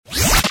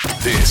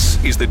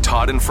This is the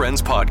Todd and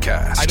Friends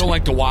podcast. I don't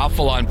like to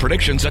waffle on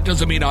predictions. That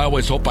doesn't mean I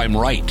always hope I'm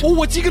right. Oh,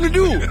 what's he going to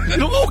do?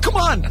 Oh, come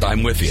on.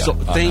 I'm with you. So,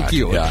 thank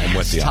you. Yeah, I'm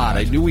with you. Todd,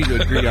 I knew we'd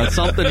agree on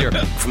something here.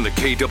 From the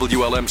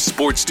KWLM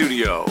Sports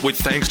Studio, with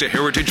thanks to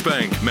Heritage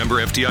Bank,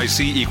 member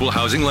FDIC equal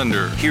housing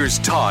lender. Here's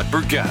Todd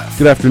Burgaff.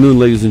 Good afternoon,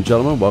 ladies and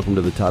gentlemen. Welcome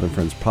to the Todd and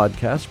Friends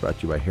podcast, brought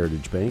to you by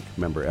Heritage Bank,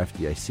 member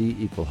FDIC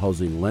equal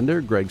housing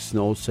lender. Greg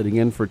Snow sitting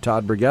in for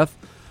Todd Burgaff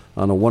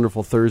on a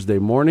wonderful Thursday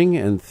morning,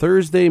 and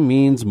Thursday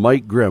means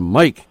Mike Grimm.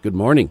 Mike, good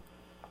morning.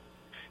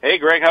 Hey,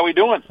 Greg, how we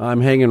doing?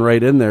 I'm hanging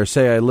right in there.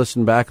 Say, I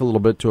listened back a little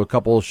bit to a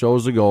couple of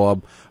shows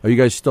ago. Are you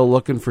guys still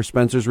looking for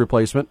Spencer's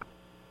replacement?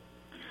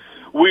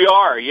 We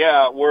are,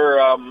 yeah.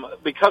 We're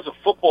because of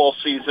football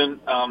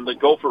season, the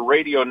Gopher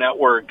Radio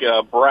Network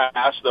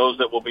brass, those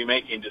that will be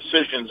making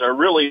decisions, are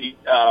really,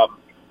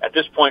 at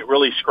this point,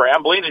 really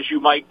scrambling, as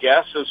you might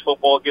guess, as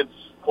football gets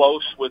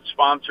close with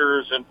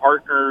sponsors and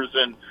partners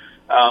and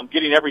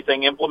getting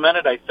everything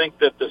implemented. I think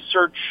that the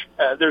search,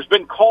 there's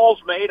been calls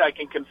made, I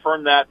can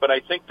confirm that, but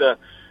I think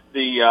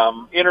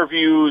the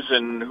interviews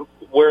and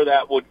where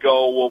that would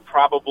go will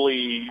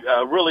probably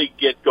really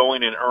get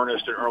going in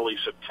earnest in early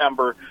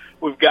September.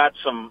 We've got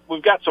some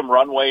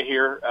runway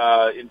here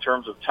in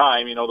terms of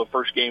time. You know, the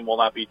first game will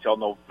not be till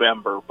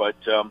November, but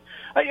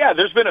yeah,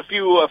 there's been a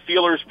few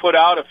feelers put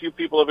out. A few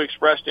people have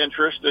expressed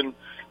interest, and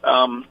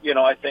you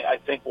know, I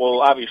think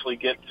we'll obviously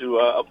get to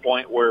a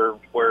point where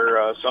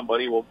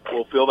somebody will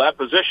fill that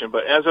position.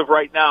 But as of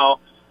right now,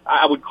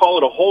 I would call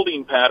it a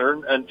holding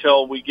pattern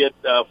until we get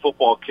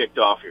football kicked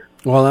off here.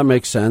 Well, that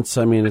makes sense.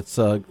 I mean, it's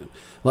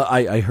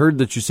I heard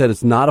that you said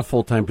it's not a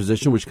full-time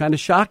position, which kind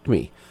of shocked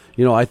me.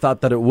 You know, I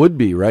thought that it would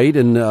be, right?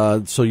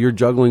 And so you're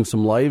juggling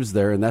some lives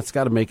there, and that's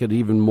got to make it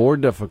even more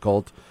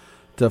difficult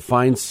to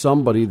find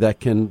somebody that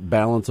can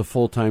balance a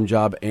full-time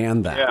job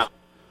and that. Yeah.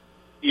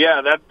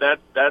 Yeah,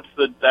 that's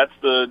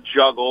the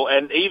juggle,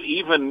 and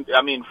even,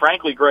 I mean,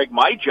 frankly, Greg,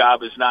 my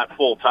job is not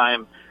full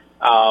time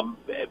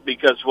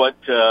because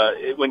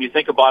when you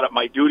think about it,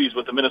 my duties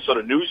with the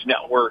Minnesota News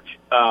Network,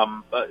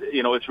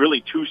 you know, it's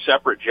really two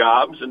separate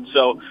jobs, and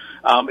so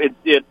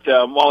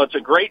while it's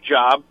a great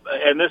job,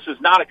 and this is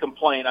not a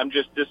complaint,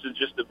 this is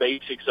just the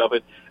basics of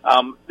it.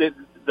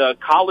 The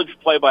college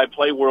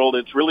play-by-play world,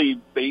 it's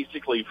really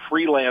basically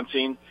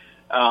freelancing.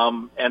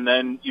 And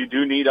then you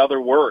do need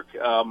other work.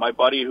 My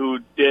buddy who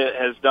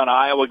has done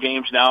Iowa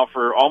games now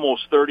for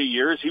almost 30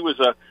 years, he was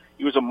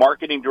a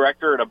marketing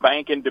director at a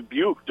bank in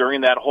Dubuque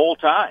during that whole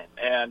time.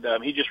 And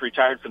he just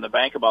retired from the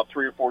bank about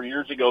 3 or 4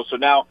 years ago. So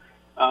now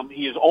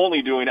he is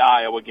only doing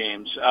Iowa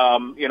games.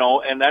 You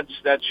know, and that's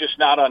just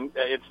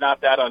it's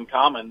not that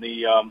uncommon.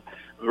 The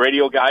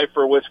radio guy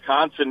for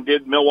Wisconsin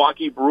did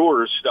Milwaukee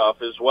Brewers stuff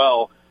as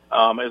well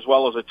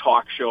as a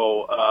talk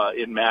show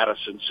in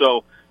Madison.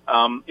 So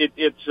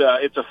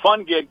it's a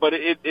fun gig, but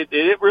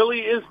it really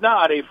is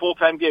not a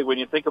full-time gig. When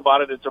you think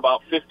about it, it's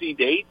about 50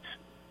 dates,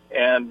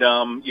 and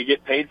you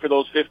get paid for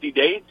those 50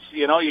 dates.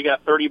 You know, you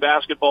got 30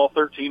 basketball,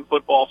 13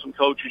 football, some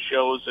coaches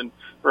shows, and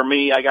for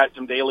me, I got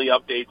some daily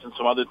updates and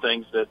some other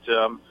things that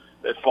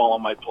fall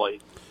on my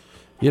plate.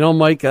 You know,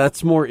 Mike,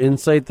 that's more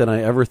insight than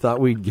I ever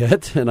thought we'd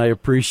get, and I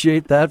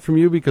appreciate that from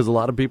you because a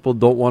lot of people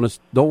don't want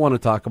to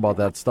talk about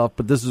that stuff,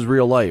 but this is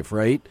real life,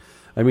 right?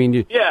 I mean,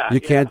 you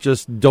can't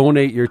just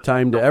donate your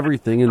time to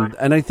everything,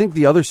 and I think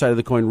the other side of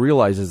the coin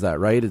realizes that,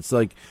 right? It's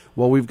like,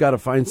 well, we've got to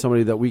find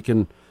somebody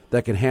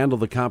that can handle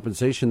the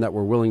compensation that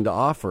we're willing to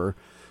offer.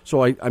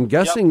 So I'm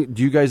guessing,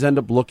 Do you guys end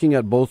up looking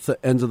at both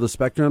ends of the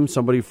spectrum?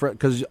 Somebody,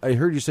 because I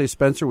heard you say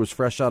Spencer was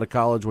fresh out of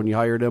college when you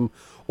hired him,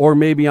 or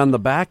maybe on the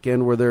back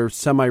end where they're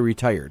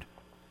semi-retired.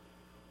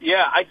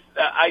 Yeah,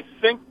 I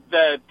think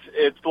that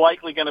it's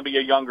likely going to be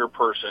a younger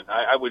person.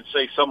 I would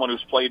say someone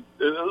who's played.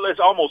 It's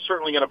almost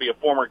certainly going to be a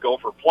former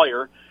Gopher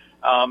player,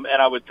 and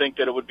I would think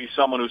that it would be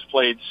someone who's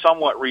played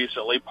somewhat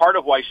recently. Part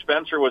of why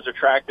Spencer was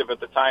attractive at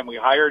the time we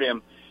hired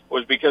him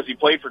was because he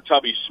played for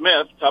Tubby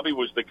Smith. Tubby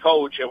was the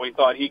coach, and we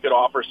thought he could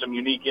offer some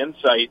unique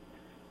insight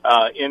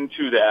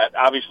into that.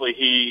 Obviously,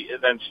 he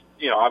then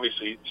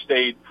obviously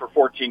stayed for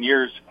 14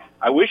 years.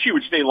 I wish he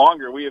would stay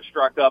longer. We have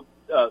struck up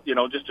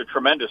just a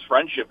tremendous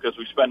friendship because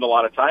we spend a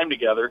lot of time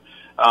together.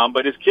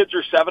 But his kids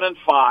are 7 and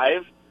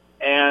 5,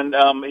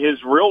 and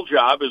his real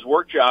job, his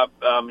work job,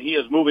 he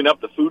is moving up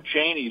the food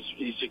chain.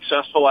 He's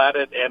successful at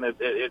it, and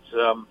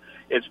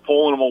it's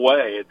pulling him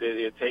away.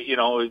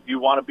 If you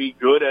want to be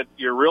good at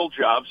your real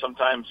job,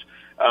 sometimes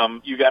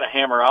you got to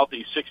hammer out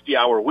these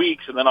 60-hour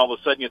weeks, and then all of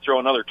a sudden you throw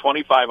another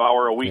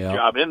 25-hour-a-week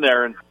job in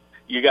there, and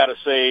you got to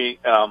say,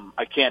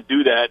 I can't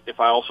do that if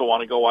I also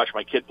want to go watch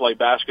my kid play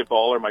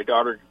basketball or my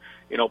daughter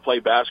play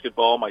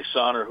basketball, my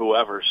son or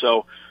whoever.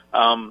 So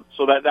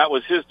that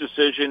was his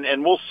decision,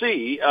 and we'll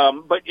see.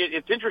 But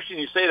it's interesting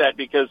you say that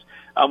because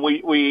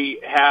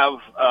we have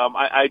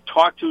I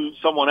talked to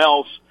someone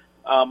else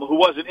who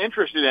wasn't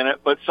interested in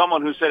it, but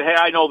someone who said, hey,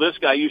 I know this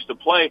guy used to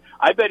play.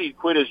 I bet he'd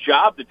quit his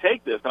job to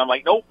take this. And I'm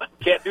like, nope,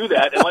 can't do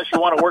that unless you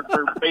want to work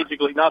for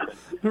basically nothing.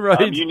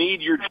 Right. You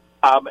need your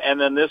job, and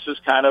then this is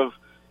kind of,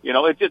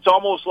 it's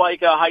almost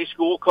like a high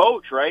school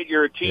coach, right?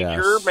 You're a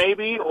teacher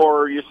maybe,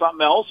 or you're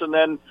something else, and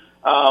then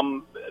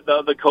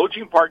the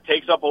coaching part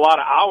takes up a lot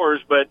of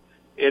hours, but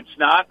it's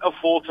not a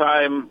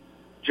full-time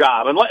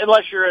job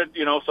unless you're at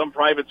some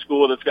private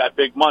school that's got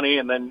big money,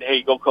 and then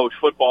hey, go coach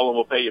football and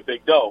we'll pay you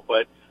big dough.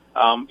 But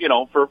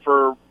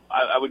for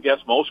I would guess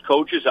most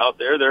coaches out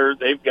there,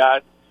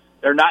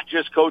 they're not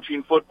just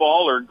coaching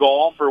football or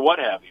golf or what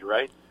have you,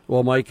 right?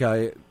 Well, Mike,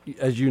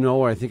 as you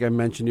know, I think I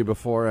mentioned you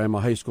before, I'm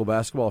a high school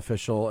basketball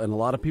official, and a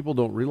lot of people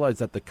don't realize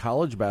that the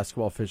college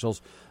basketball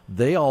officials,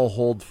 they all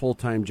hold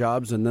full-time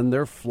jobs, and then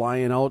they're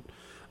flying out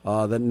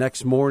the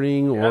next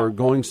morning or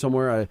going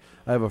somewhere.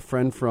 I have a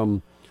friend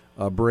from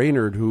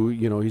Brainerd who,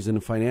 he's in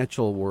the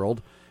financial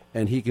world,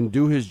 and he can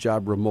do his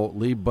job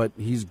remotely, but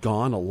he's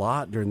gone a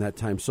lot during that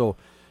time. So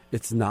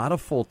it's not a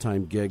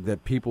full-time gig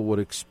that people would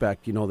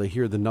expect. They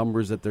hear the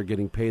numbers that they're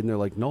getting paid, and they're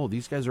like, no,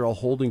 these guys are all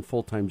holding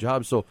full-time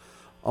jobs. So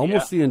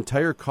almost the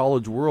entire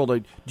college world.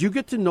 Do you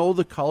get to know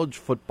the college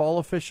football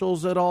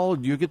officials at all?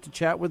 Do you get to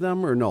chat with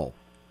them or no?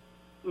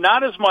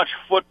 Not as much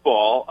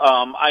football.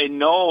 I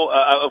know,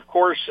 of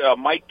course,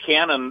 Mike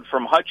Cannon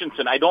from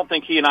Hutchinson. I don't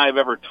think he and I have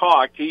ever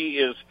talked. He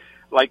is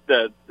like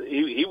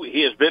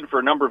he has been for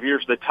a number of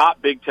years the top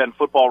Big Ten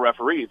football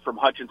referee from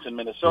Hutchinson,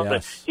 Minnesota.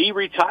 Yes. He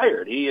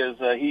retired.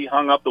 He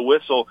hung up the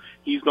whistle.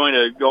 He's going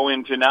to go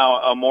into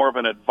now more of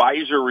an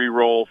advisory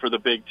role for the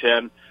Big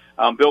Ten.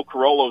 Bill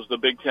Carollo's the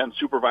Big Ten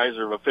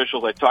supervisor of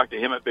officials. I talked to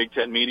him at Big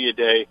Ten Media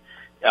Day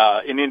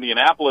in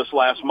Indianapolis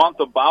last month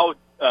about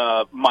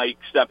Mike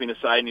stepping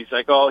aside, and he's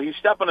like, oh, he's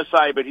stepping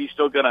aside, but he's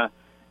still going to,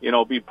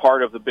 be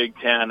part of the Big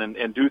Ten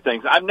and do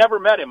things. I've never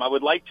met him. I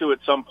would like to at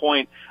some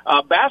point.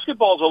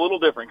 Basketball's a little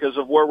different because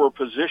of where we're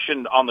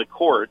positioned on the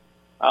court.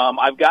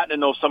 I've gotten to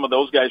know some of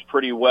those guys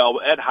pretty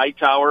well. Ed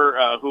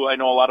Hightower, who I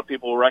know a lot of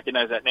people will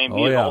recognize that name,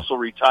 he is also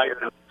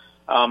retired.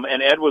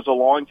 And Ed was a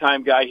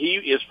longtime guy. He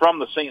is from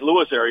the St.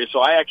 Louis area, so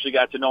I actually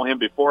got to know him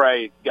before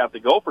I got the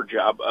Gopher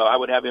job. I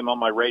would have him on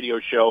my radio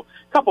show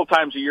a couple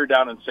times a year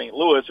down in St.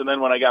 Louis, and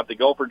then when I got the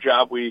Gopher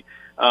job, we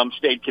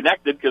stayed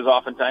connected because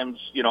oftentimes,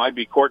 I'd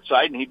be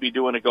courtside and he'd be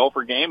doing a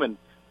Gopher game, and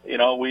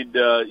we'd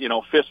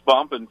fist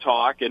bump and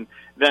talk. And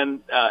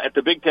then at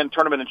the Big Ten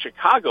tournament in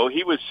Chicago,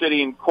 he was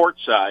sitting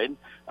courtside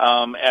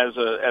as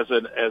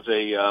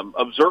a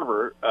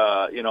observer,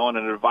 and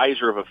an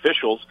advisor of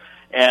officials.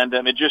 And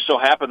it just so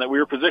happened that we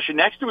were positioned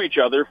next to each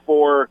other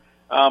for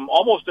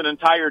almost an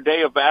entire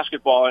day of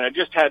basketball, and I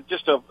just had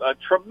a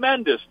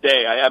tremendous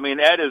day. I mean,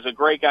 Ed is a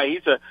great guy.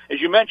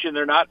 As you mentioned,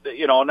 they're not,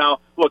 now,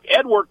 look,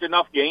 Ed worked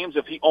enough games.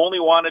 If he only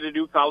wanted to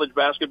do college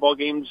basketball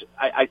games,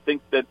 I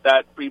think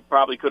that he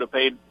probably could have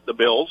paid the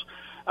bills,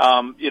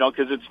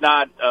 because it's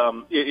not,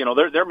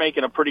 they're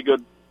making a pretty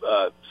good,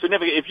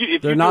 significant,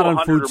 if they're you not do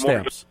on food more,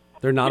 stamps.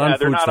 They're not on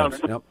food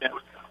stamps. Yep.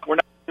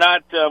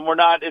 We're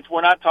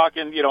not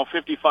talking,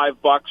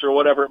 $55 or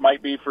whatever it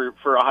might be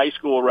for a high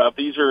school rep.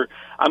 These are,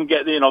 I'm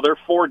getting, they're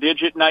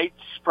 4-digit nights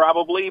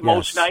probably,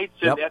 most nights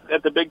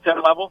at the Big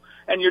Ten level,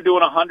 and you're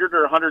doing 100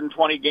 or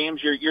 120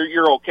 games,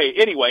 you're okay.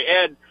 Anyway,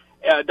 Ed,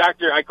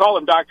 I call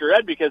him Dr.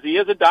 Ed because he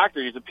is a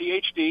doctor. He's a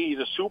PhD. He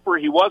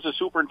was a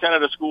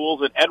superintendent of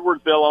schools at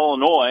Edwardsville,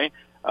 Illinois,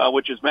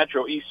 which is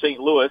Metro East St.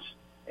 Louis.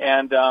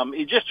 And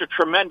he's just a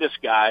tremendous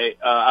guy.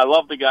 I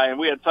love the guy, and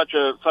we had such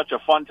a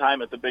fun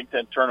time at the Big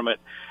Ten tournament.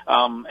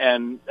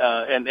 And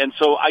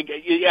so I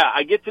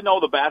get to know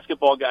the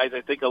basketball guys,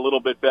 I think, a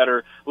little bit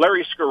better.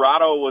 Larry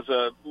Scarato was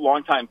a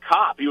longtime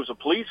cop. He was a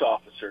police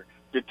officer,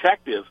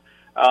 detective.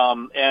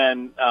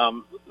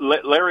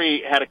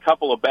 Larry had a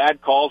couple of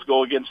bad calls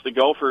go against the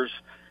Gophers,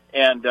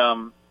 and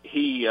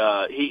he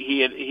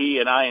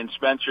and I and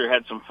Spencer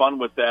had some fun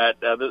with that.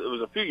 It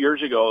was a few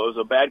years ago. It was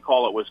a bad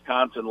call at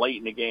Wisconsin late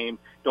in the game.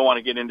 Don't want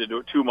to get into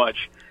it too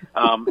much.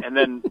 And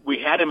then we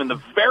had him in the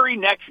very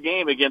next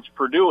game against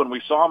Purdue, and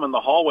we saw him in the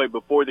hallway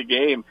before the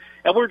game.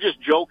 And we're just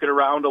joking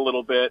around a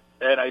little bit.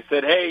 And I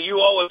said, hey,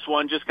 you owe us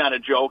one, just kind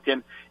of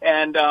joking.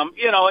 And,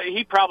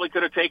 he probably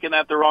could have taken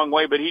that the wrong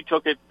way, but he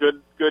took it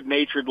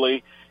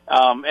good-naturedly.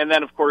 And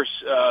then, of course,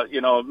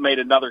 made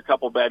another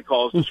couple bad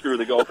calls to screw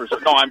the Gophers.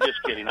 No, I'm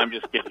just kidding.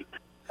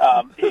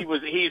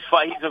 He's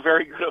a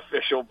very good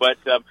official, but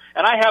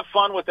and I have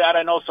fun with that.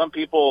 I know some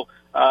people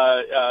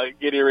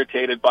get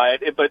irritated by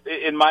it, but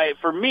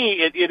for me,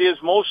 it is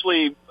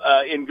mostly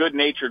in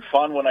good-natured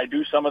fun when I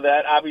do some of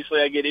that.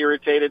 Obviously, I get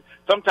irritated.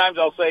 Sometimes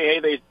I'll say,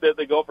 hey,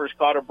 the Gophers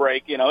caught a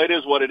break. It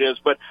is what it is.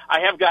 But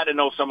I have gotten to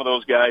know some of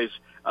those guys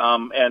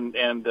and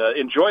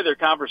enjoy their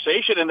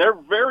conversation, and they're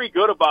very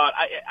good about.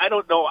 I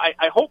don't know.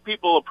 I hope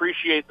people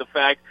appreciate the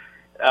fact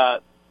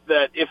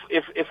that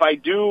if I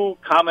do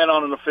comment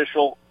on an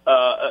official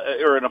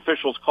or an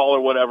official's call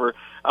or whatever,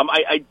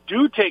 I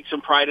do take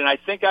some pride, and I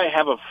think I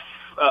have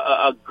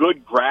a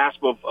good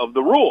grasp of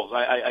the rules.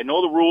 I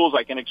know the rules.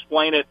 I can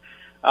explain it,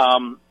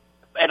 and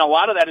a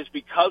lot of that is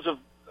because of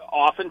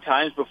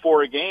oftentimes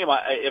before a game,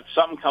 if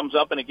something comes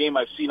up in a game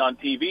I've seen on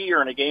TV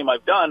or in a game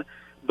I've done,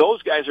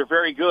 those guys are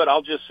very good.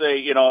 I'll just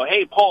say,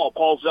 hey,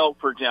 Paul Zelk,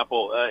 for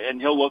example,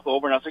 and he'll look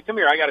over and I'll say, come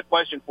here, I got a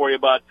question for you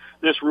about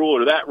this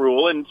rule or that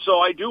rule. And so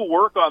I do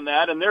work on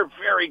that, and they're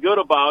very good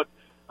about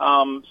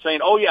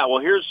saying, oh, yeah, well,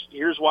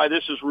 here's why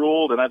this is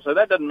ruled. And I say,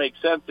 that doesn't make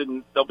sense.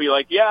 And they'll be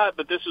like, yeah,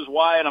 but this is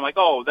why. And I'm like,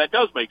 oh, that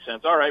does make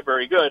sense. All right,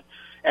 very good.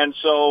 And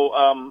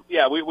so,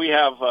 we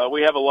have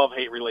a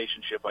love-hate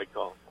relationship, I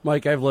call it.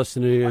 Mike, I've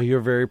listened to you. You're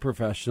very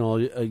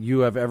professional. You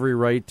have every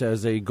right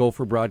as a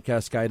Gopher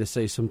broadcast guy to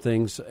say some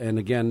things. And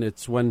again,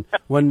 it's when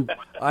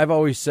I've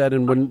always said,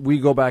 and when we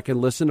go back and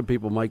listen to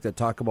people, Mike, that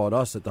talk about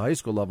us at the high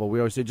school level, we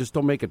always say, just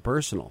don't make it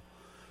personal.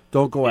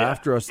 Don't go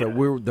after us that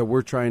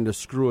we're trying to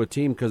screw a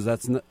team, because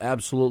that's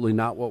absolutely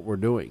not what we're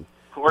doing.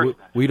 Of course,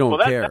 we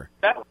don't care.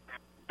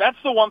 That's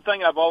the one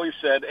thing I've always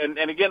said, and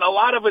again, a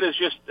lot of it is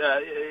just,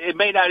 it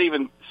may not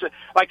even,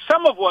 like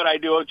some of what I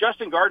do,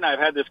 Justin Gard and I have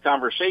had this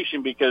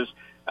conversation, because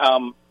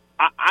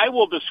I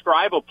will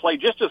describe a play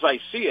just as I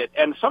see it,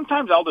 and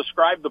sometimes I'll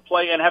describe the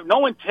play and have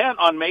no intent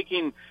on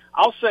making,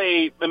 I'll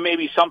say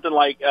maybe something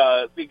like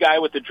the guy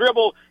with the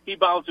dribble, he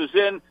bounces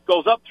in,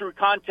 goes up through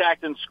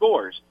contact and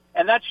scores.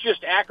 And that's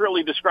just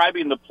accurately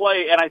describing the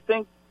play, and I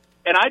think,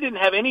 and I didn't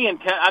have any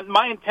intent.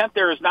 My intent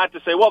there is not to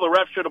say, well, the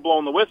ref should have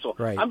blown the whistle.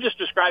 Right. I'm just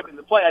describing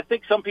the play. I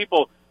think some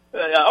people,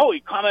 he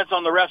comments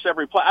on the refs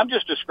every play. I'm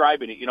just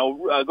describing it.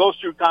 Goes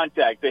through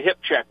contact, the hip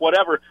check,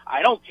 whatever.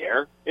 I don't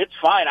care. It's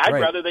fine. I'd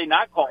rather they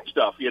not call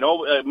stuff.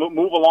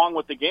 Move along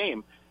with the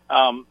game.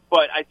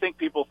 But I think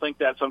people think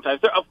that sometimes.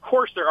 Of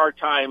course, there are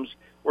times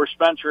where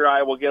Spencer and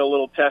I will get a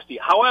little testy.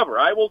 However,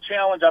 I will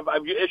challenge,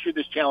 I've issued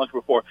this challenge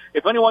before.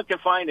 If anyone can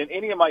find in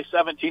any of my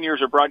 17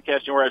 years of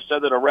broadcasting where I've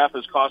said that a ref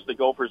has cost the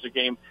Gophers a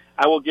game,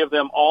 I will give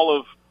them all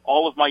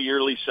of my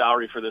yearly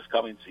salary for this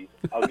coming season.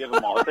 I'll give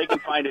them all. If they can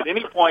find at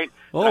any point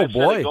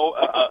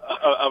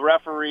a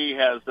referee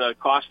has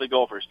cost the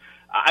Gophers.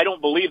 I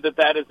don't believe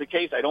that is the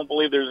case. I don't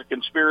believe there's a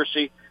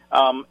conspiracy.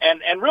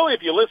 And really,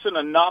 if you listen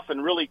enough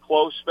and really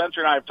close,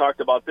 Spencer and I have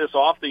talked about this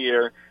off the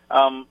air,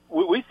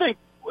 we think,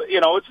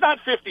 it's not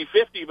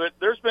 50-50, but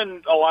there's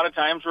been a lot of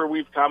times where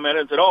we've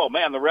commented and said, oh,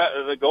 man,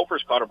 the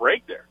Gophers caught a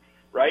break there,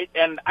 right?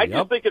 And I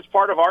just think it's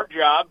part of our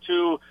job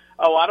to –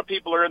 a lot of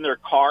people are in their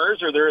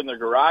cars or they're in their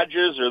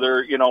garages or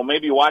they're,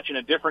 maybe watching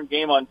a different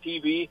game on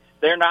TV.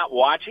 They're not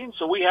watching,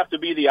 so we have to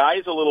be the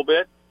eyes a little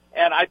bit.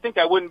 And I think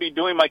I wouldn't be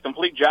doing my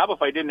complete job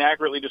if I didn't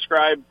accurately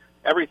describe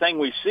everything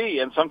we see,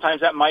 and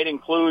sometimes that might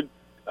include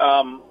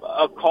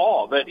a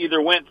call that either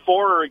went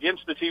for or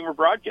against the team we're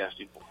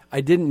broadcasting for. I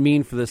didn't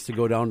mean for this to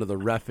go down to the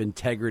ref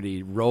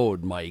integrity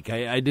road, Mike.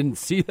 I didn't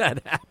see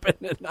that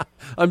happen.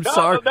 I'm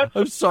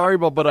sorry,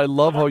 but I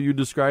love how you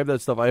describe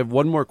that stuff. I have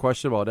one more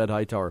question about Ed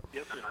Hightower.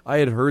 Yes, I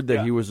had heard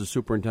that he was the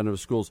superintendent of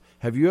schools.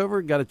 Have you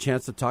ever got a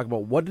chance to talk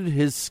about what did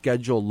his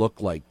schedule look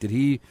like? Did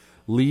he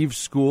leave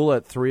school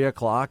at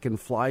 3:00 and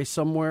fly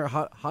somewhere?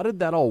 How did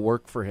that all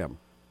work for him?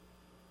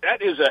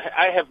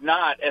 I have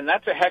not, and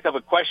that's a heck of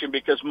a question,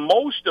 because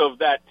most of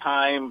that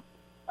time,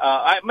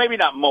 maybe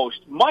not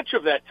most, much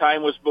of that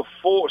time was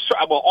before,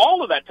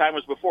 all of that time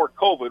was before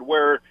COVID,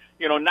 where,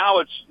 now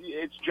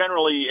it's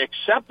generally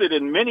accepted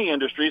in many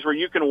industries where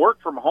you can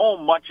work from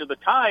home much of the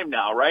time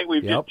now, right?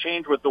 We've just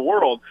changed with the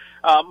world.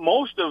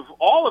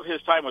 All of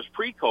his time was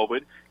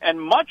pre-COVID,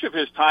 and much of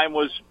his time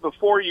was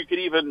before you could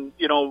even,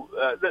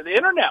 the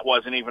internet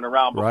wasn't even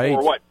around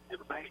before,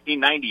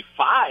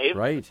 1995?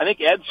 Right. I think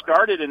Ed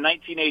started in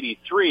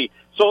 1983.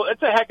 So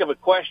it's a heck of a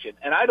question,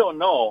 and I don't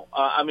know.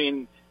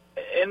 And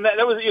that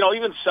was,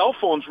 even cell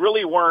phones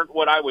really weren't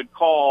what I would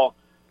call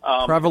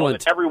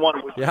prevalent.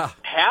 Everyone would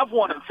have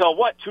one until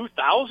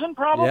 2000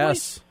 probably.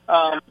 Yes.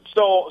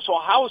 So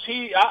how is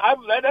he?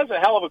 That's a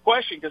hell of a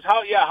question, because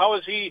how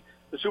is he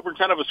the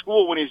superintendent of a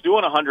school when he's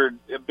doing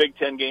 100 Big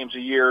Ten games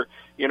a year?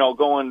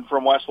 Going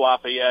from West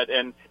Lafayette,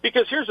 and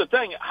because here's the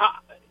thing,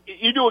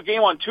 you do a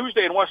game on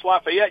Tuesday in West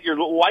Lafayette, you're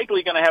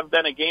likely going to have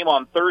then a game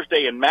on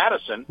Thursday in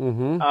Madison.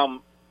 Mm-hmm.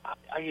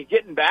 Are you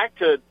getting back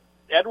to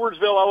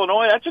Edwardsville,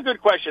 Illinois? That's a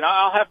good question.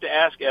 I'll have to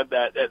ask Ed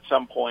that at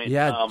some point.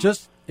 Yeah,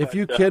 if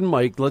you can,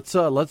 Mike, let's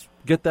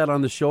get that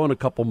on the show in a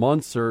couple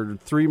months or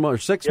 3 months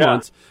or 6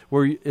 months,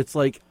 where it's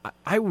like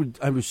I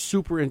was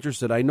super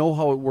interested. I know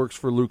how it works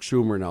for Luke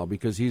Schumer now,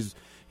 because he's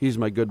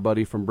my good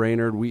buddy from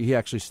Brainerd. He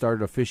actually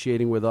started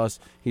officiating with us.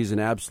 He's an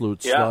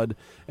absolute stud,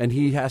 and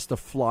he has to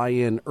fly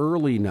in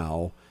early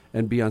now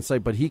and be on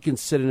site, but he can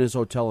sit in his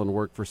hotel and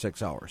work for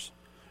 6 hours,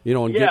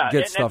 and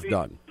get stuff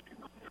done.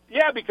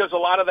 Yeah, because a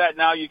lot of that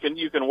now you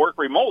can work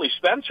remotely.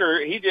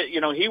 Spencer, he did,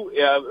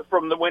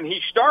 from when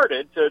he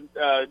started to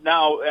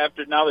now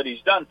that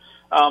he's done,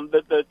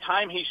 the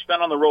time he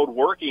spent on the road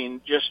working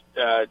just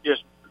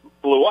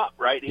blew up,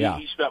 right?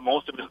 He spent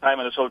most of his time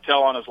in his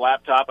hotel on his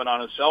laptop and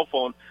on his cell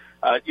phone.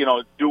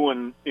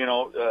 doing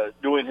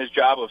his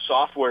job of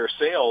software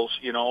sales,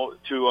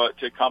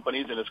 to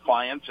companies and his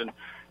clients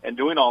and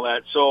doing all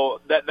that.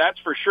 So that's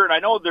for sure. And I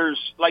know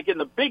there's, like in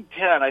the Big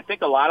Ten, I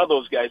think a lot of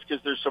those guys,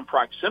 because there's some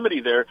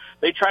proximity there,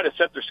 they try to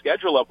set their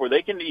schedule up where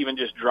they can even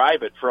just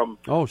drive it from,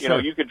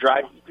 you could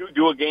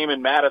do a game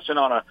in Madison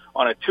on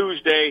a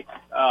Tuesday,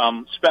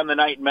 spend the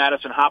night in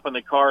Madison, hop in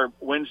the car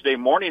Wednesday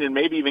morning, and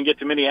maybe even get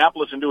to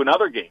Minneapolis and do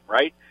another game,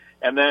 right?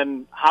 And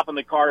then hop in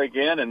the car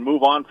again and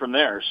move on from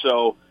there.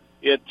 So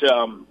and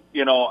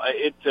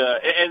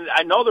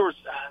I know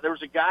there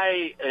was a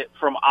guy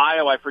from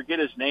Iowa, I forget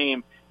his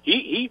name.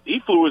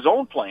 He flew his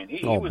own plane.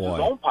 He was his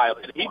own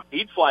pilot.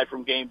 He'd fly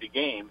from game to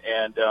game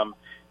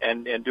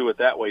and do it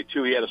that way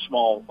too. He had a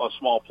small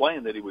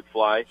plane that he would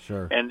fly.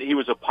 Sure. And he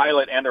was a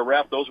pilot and a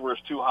ref. Those were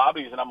his two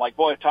hobbies. And I'm like,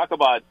 boy, talk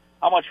about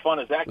how much fun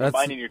is that,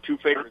 combining your two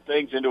favorite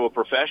things into a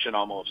profession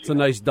almost. It's a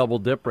nice double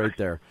dip right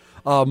there.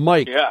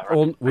 Mike,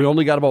 we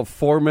only got about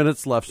 4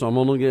 minutes left, so I'm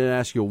only going to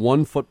ask you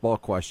one football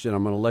question.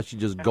 I'm going to let you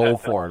just go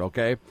for it,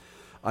 okay?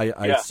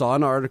 I saw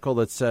an article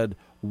that said,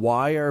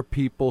 why are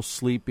people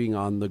sleeping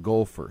on the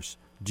Gophers?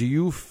 Do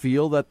you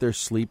feel that they're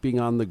sleeping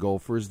on the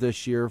Gophers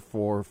this year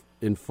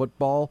in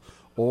football,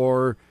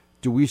 or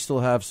do we still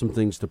have some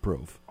things to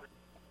prove?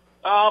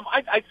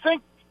 I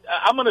think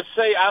I'm going to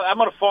say I'm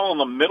going to fall in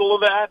the middle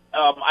of that.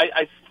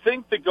 I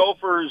think the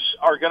Gophers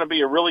are going to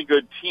be a really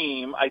good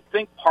team. I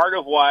think part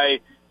of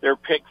why they're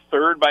picked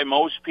third by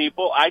most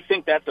people, I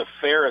think that's a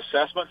fair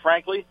assessment,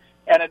 frankly.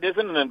 And it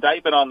isn't an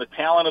indictment on the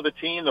talent of the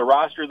team, the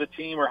roster of the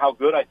team, or how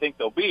good I think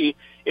they'll be.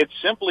 It's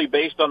simply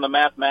based on the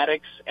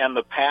mathematics and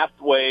the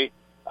pathway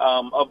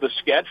of the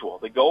schedule.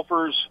 The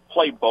Gophers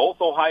play both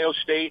Ohio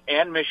State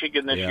and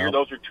Michigan this year.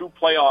 Those are two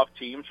playoff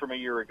teams from a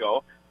year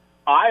ago.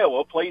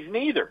 Iowa plays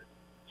neither.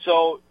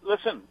 So,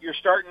 listen, you're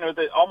starting with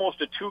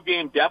almost a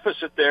two-game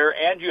deficit there,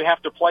 and you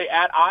have to play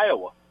at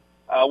Iowa,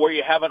 where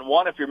you haven't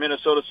won if you're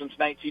Minnesota since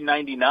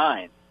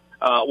 1999.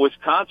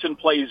 Wisconsin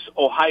plays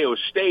Ohio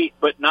State,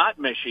 but not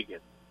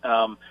Michigan.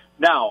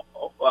 Now,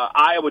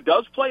 Iowa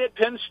does play at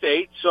Penn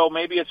State, so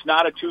maybe it's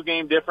not a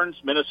two-game difference.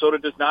 Minnesota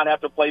does not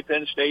have to play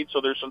Penn State,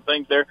 so there's some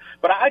things there.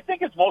 But I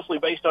think it's mostly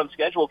based on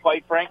schedule,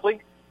 quite frankly,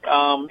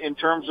 in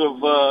terms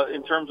of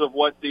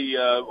what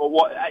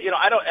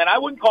I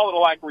wouldn't call it a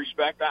lack of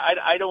respect.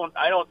 I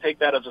don't take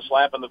that as a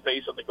slap in the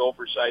face on the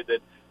Gopher side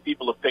that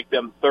people have picked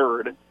them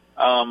third.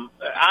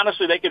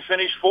 Honestly, they could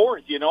finish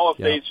fourth, if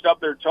they stub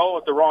their toe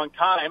at the wrong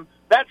time.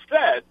 That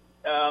said,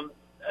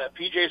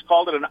 PJ's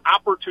called it an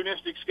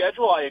opportunistic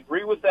schedule. I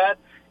agree with that,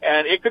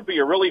 and it could be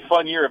a really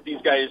fun year if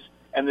these guys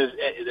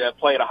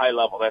play at a high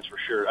level. That's for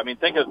sure. I mean,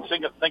 think of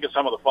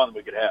some of the fun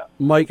we could have.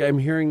 Mike, I'm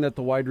hearing that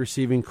the wide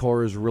receiving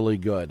core is really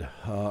good.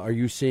 Are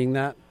you seeing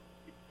that?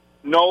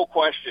 No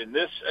question.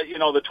 This,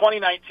 the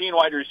 2019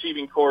 wide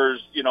receiving core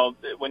is,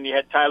 when you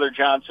had Tyler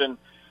Johnson.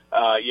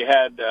 You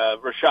had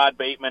Rashad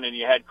Bateman and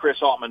you had Chris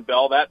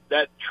Altman-Bell.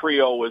 That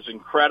trio was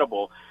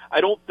incredible.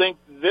 I don't think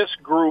this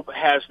group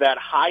has that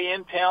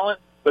high-end talent,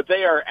 but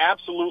they are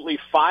absolutely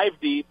five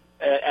deep,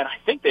 and I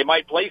think they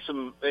might play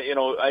some,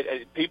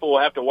 people will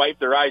have to wipe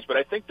their eyes, but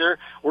I think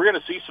we're going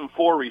to see some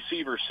four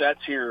receiver sets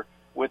here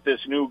with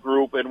this new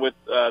group and with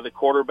the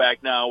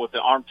quarterback now with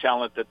the arm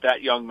talent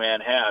that young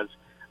man has.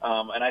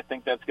 And I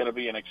think that's going to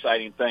be an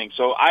exciting thing.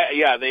 So,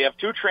 they have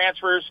two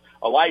transfers,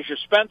 Elijah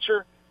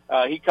Spencer.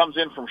 He comes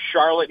in from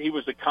Charlotte. He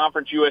was the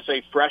Conference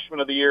USA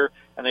Freshman of the Year.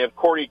 And they have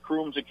Cordy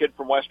Crooms, a kid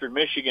from Western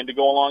Michigan, to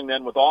go along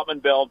then with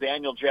Altman-Bell,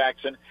 Daniel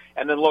Jackson.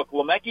 And then, look,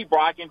 Lemeke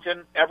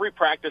Brockington, every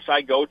practice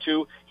I go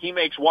to, he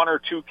makes one or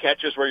two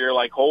catches where you're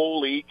like,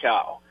 holy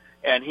cow.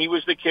 And he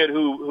was the kid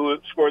who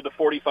scored the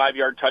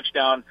 45-yard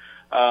touchdown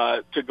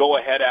to go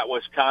ahead at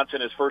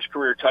Wisconsin, his first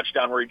career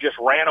touchdown, where he just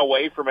ran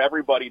away from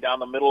everybody down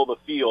the middle of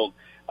the field.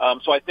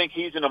 So I think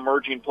he's an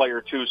emerging player,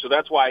 too. So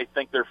that's why I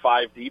think they're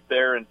five deep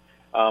there. And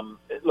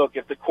look,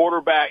 if the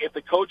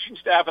coaching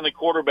staff and the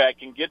quarterback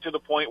can get to the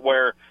point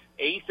where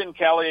Ethan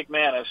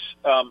Kaliakmanis,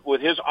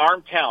 with his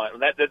arm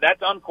talent,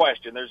 that's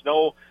unquestioned. There's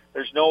no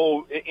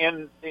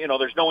in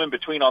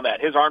between on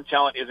that. His arm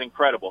talent is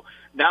incredible.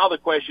 Now the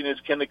question is,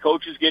 can the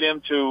coaches get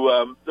him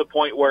to the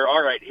point where,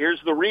 all right,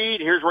 here's the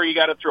read, here's where you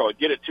got to throw it,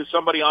 get it to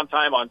somebody on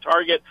time, on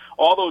target,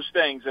 all those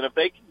things. And if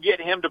they can get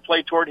him to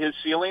play toward his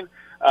ceiling,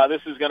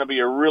 this is going to be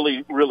a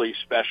really, really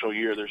special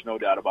year. There's no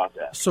doubt about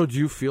that. So do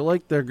you feel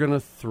like they're going to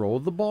throw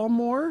the ball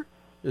more?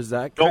 Is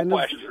that kind no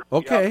question.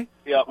 Okay.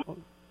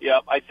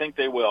 Yep, I think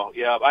they will.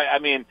 Yeah, I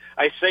mean,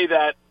 I say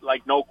that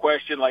like no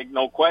question. I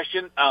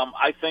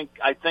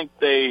think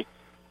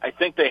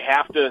they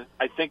have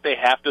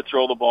to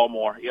throw the ball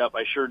more. Yep,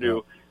 I sure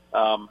do.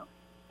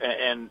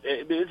 And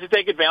to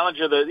take advantage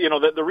of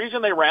the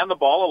reason they ran the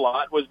ball a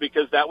lot was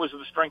because that was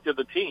the strength of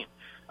the team.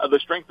 The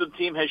strength of the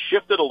team has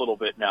shifted a little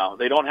bit now.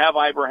 They don't have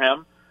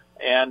Ibrahim,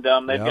 and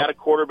they've got a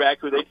quarterback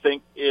who they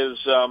think is,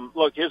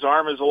 his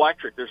arm is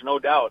electric. There's no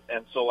doubt.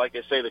 And so, like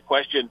I say, the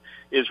question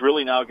is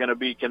really now going to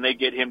be, can they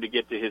get him to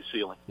get to his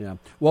ceiling? Yeah.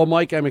 Well,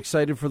 Mike, I'm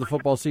excited for the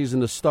football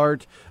season to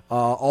start.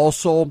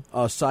 Also,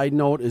 a side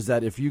note is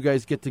that if you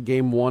guys get to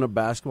game one of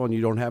basketball and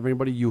you don't have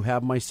anybody, you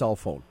have my cell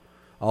phone.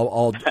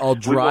 I'll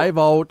drive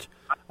out.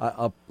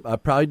 I'll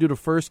probably do the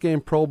first game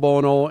pro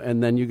bono,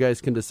 and then you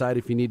guys can decide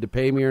if you need to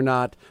pay me or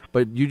not.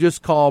 But you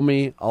just call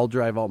me. I'll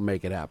drive out and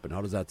make it happen.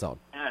 How does that sound?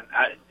 Man,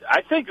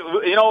 I think,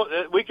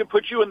 we could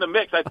put you in the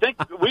mix. I think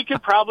we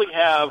could probably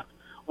have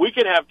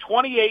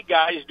 28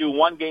 guys do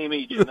one game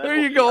each. And then there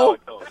you go.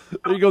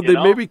 There you go. They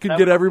maybe could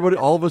get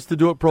all of us to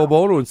do it pro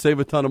bono and save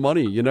a ton of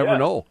money. You never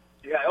know.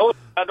 Yeah. Oh,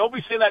 don't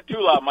be saying that too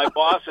loud. My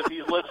boss, if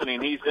he's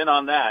listening, he's in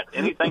on that.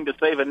 Anything to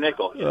save a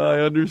nickel. I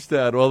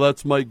understand. Well,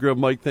 that's Mike Grimm.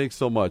 Mike, thanks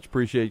so much.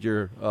 Appreciate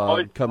your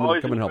coming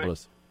and helping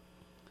us.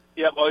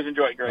 Yep, always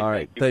enjoy it, Greg. All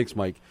right. Thanks,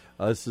 Mike.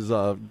 This is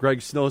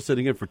Greg Snow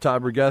sitting in for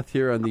Todd Burgeth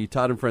here on the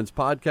Todd and Friends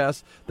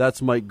podcast.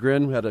 That's Mike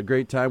Grimm. We had a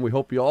great time. We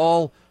hope you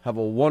all have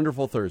a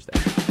wonderful Thursday.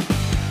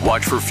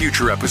 Watch for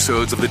future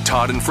episodes of the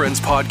Todd and Friends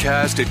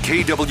podcast at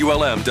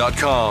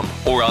KWLM.com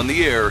or on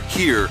the air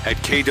here at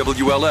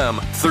KWLM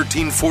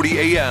 1340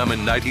 AM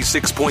and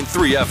 96.3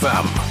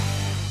 FM.